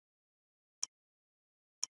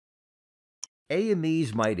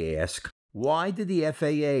AMEs might ask, why did the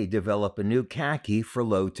FAA develop a new CACI for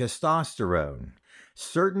low testosterone?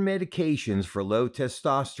 Certain medications for low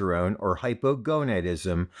testosterone or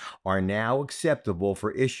hypogonadism are now acceptable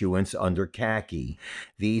for issuance under CACI.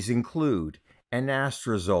 These include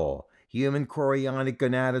anastrozole, human chorionic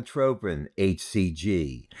gonadotropin,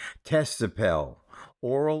 HCG, Testapel,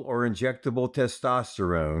 oral or injectable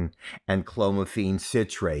testosterone, and clomiphene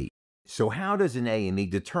citrate. So how does an AME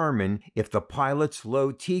determine if the pilot's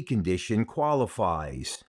low T condition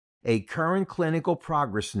qualifies? A current clinical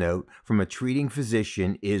progress note from a treating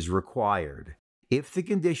physician is required. If the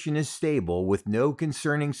condition is stable with no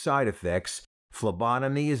concerning side effects,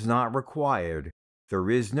 phlebotomy is not required. There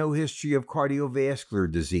is no history of cardiovascular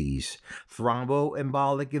disease,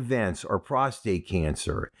 thromboembolic events, or prostate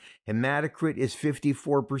cancer. Hematocrit is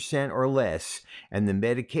 54% or less, and the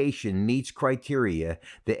medication meets criteria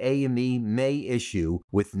the AME may issue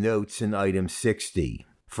with notes in item 60.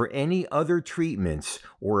 For any other treatments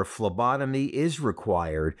or if phlebotomy is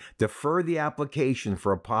required, defer the application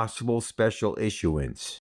for a possible special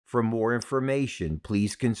issuance. For more information,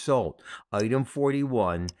 please consult Item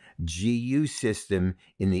 41, GU System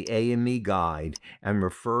in the AME Guide and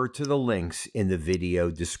refer to the links in the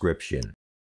video description.